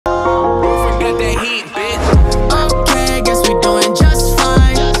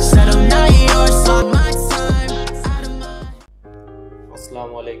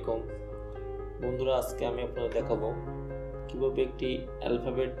আজকে আমি আপনাদের দেখাবো কিভাবে একটি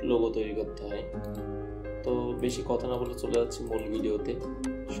অ্যালফাবেট লোগো তৈরি করতে হয়। তো বেশি কথা না বলে চলে যাচ্ছি মূল ভিডিওতে।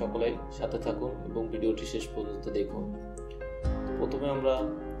 সকলে সাথে থাকুন এবং ভিডিওটি শেষ পর্যন্ত দেখুন। প্রথমে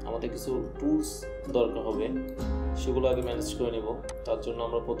আমাদের কিছু টুলস দরকার হবে, সেগুলো আগে ম্যানেজ করে নেব। তার জন্য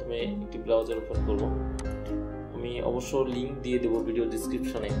আমরা প্রথমে একটি ব্রাউজার ওপেন করব। আমি অবশ্য লিঙ্ক দিয়ে দেবো ভিডিও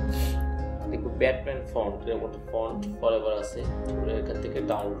ডিসক্রিপশনে। দেখবো ব্যাটম্যান ফন্ট, এরকম একটা ফন্ট ফরএভার আছে, এখান থেকে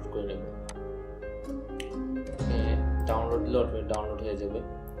ডাউনলোড করে নেব। ডাউনলোড দিলে অটোমেটিক ডাউনলোড হয়ে যাবে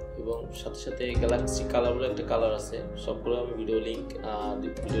এবং সাথে সাথে গ্যালাক্সি কালার বলে একটা কালার আছে, সবগুলো আমি ভিডিও লিঙ্ক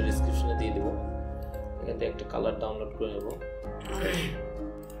ভিডিও ডিসক্রিপশনে দিয়ে দেবো। এখান থেকে একটা কালার ডাউনলোড করে নেব।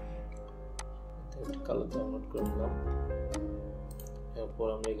 একটা কালার ডাউনলোড করে নিলাম, এরপর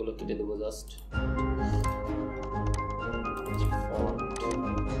আমরা এগুলো কেটে দেবো। জাস্ট ফন্ট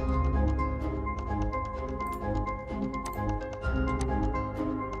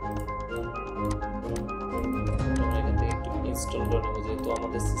ইনস্টল করে নেব, যেহেতু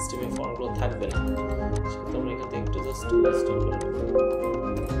আমাদের সিস্টেমে ফন্টগুলো থাকবে না, সেহেতু আমরা এখান থেকে একটু জাস্ট ইনস্টল করে নেব।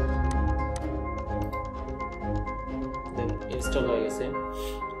 দেন ইনস্টল হয়ে গেছে।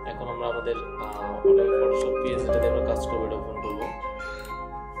 এখন আমরা আমাদের ফটোশপ পেজটাতে আমরা কাজ করব, এটা ওপেন করব।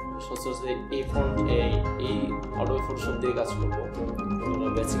 সচরাচর এই ফন্ট এই অটোডেস্ক ফটোশপ দিয়ে কাজ করব।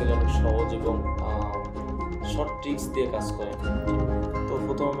 বেসিক্যালি অনেক সহজ এবং শর্ট ট্রিক্স দিয়ে কাজ করে। তো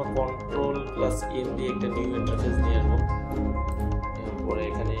প্রথমে আমরা Ctrl+N দিয়ে একটা নিউ ইন্টারফেস নিয়ে আসবো। এরপরে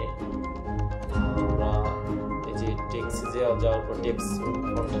এখানে আমরা এই যে টেক্সটে যাওয়ার পর টেক্সট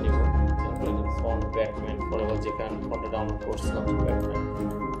ফন্টটা নিব। এরপরে এখানে ফন্ট ব্যাটম্যান ফরএভার, যেখানে ফন্টটা ডাউনলোড করছিলাম ব্যাটম্যান,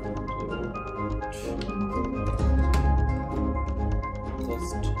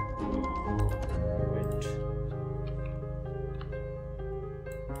 জাস্ট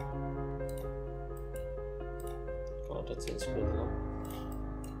কালারটা চেঞ্জ করে দিলাম,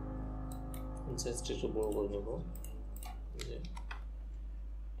 সাইজটা একটু বড় করে নেব।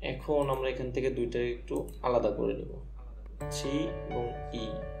 এখন আমরা এখান থেকে দুইটা একটু আলাদা করে নেব, সি এবং ই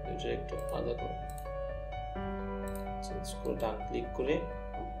দুইটা একটু আলাদা করে চেঞ্জ করে ডান ক্লিক করে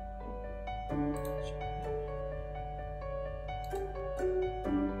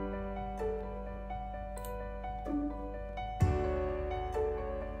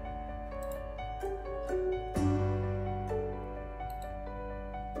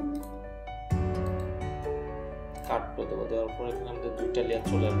কাট করে দেবো। দেওয়ার পর এখানে আমাদের দুইটা লেয়ার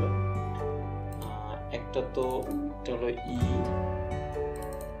চলে আসবে। একটা হলো ই,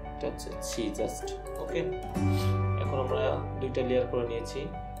 এটা হচ্ছে সি। Just okay. এখন আমরা দুইটা লেয়ার করে নিয়েছি।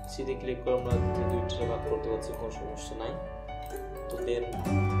 সিতে ক্লিক করে আমরা দুইটা ভাগ করতে পারছি, কোনো সমস্যা নাই। তো দেন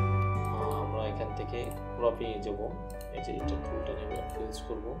আমরা এখান থেকে ক্রপিং এ যাব। এই যে এটা টুলটা নেব, ইউজ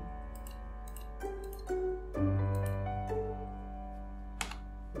করব।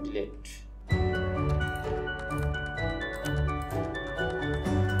 ডিলিট।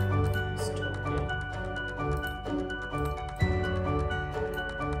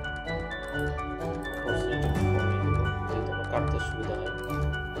 কাটতে সুবিধা হয়।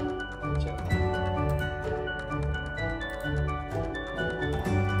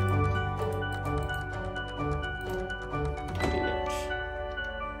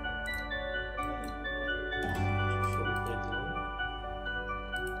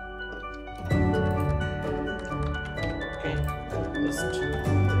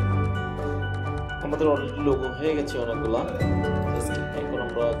 আমাদের অলরেডি লোগো হয়ে গেছে অনেকগুলা। এখন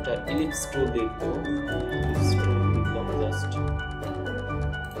আমরা একটা ইলিপস টুল দেখবো। ইলিপস টুল দিলাম, জাস্ট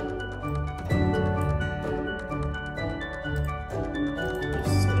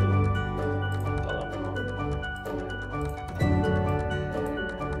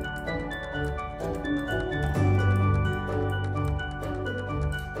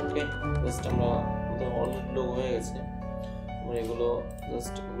আমরা অলরেডি লোগো হয়ে গেছে। আমরা এগুলো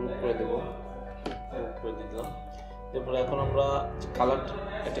জাস্ট গ্রুপ করে দেবো, গ্রুপ করে দিলাম। এরপরে এখন আমরা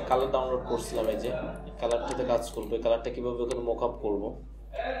একটা কালার ডাউনলোড করছিলাম, এই যে কালারটাতে কাজ করবো। এই কালারটা কিভাবে ওখানে মকআপ করবো,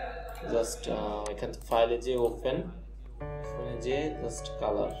 জাস্ট এখান থেকে ফাইলে যে ওপেনে যে জাস্ট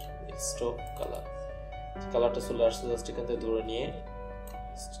কালার, স্টক কালার, কালারটা চলে আসছে। জাস্ট এখান থেকে ধরে নিয়ে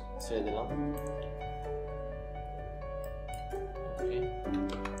ছেড়ে দিলাম।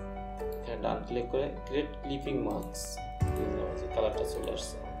 এখানে ডান ক্লিক করে ক্রিয়েট ক্লিপিং মার্কস, কালারটা চলে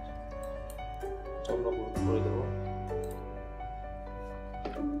আসছে। আমরা গ্রুপ করে দেবো।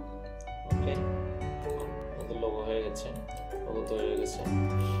 ওকে, আমাদের লোগো হয়ে গেছে, লোগো তৈরি হয়ে গেছে।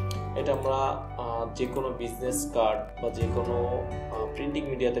 এটা আমরা যে কোনো বিজনেস কার্ড বা যে কোনো প্রিন্টিং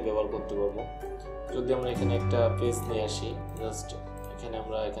মিডিয়াতে ব্যবহার করতে পারবো। যদি আমরা এখানে একটা পেজ নিয়ে আসি, জাস্ট এখানে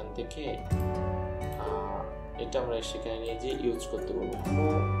আমরা এখান থেকে এটা আমরা সেখানে নিয়ে যে ইউজ করতে পারবো। কোনো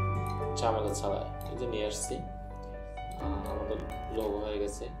ঝামেলা ছাড়াই এই যে নিয়ে আসছি, আমাদের লোগো হয়ে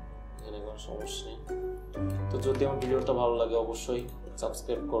গেছে, এখানে কোনো সমস্যা নেই। তো যদি আমার ভিডিওটা ভালো লাগে অবশ্যই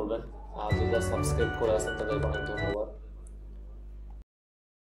সাবস্ক্রাইব করবেন, আর যদি সাবস্ক্রাইব করে আসেন তাদের অনেক ধন্যবাদ।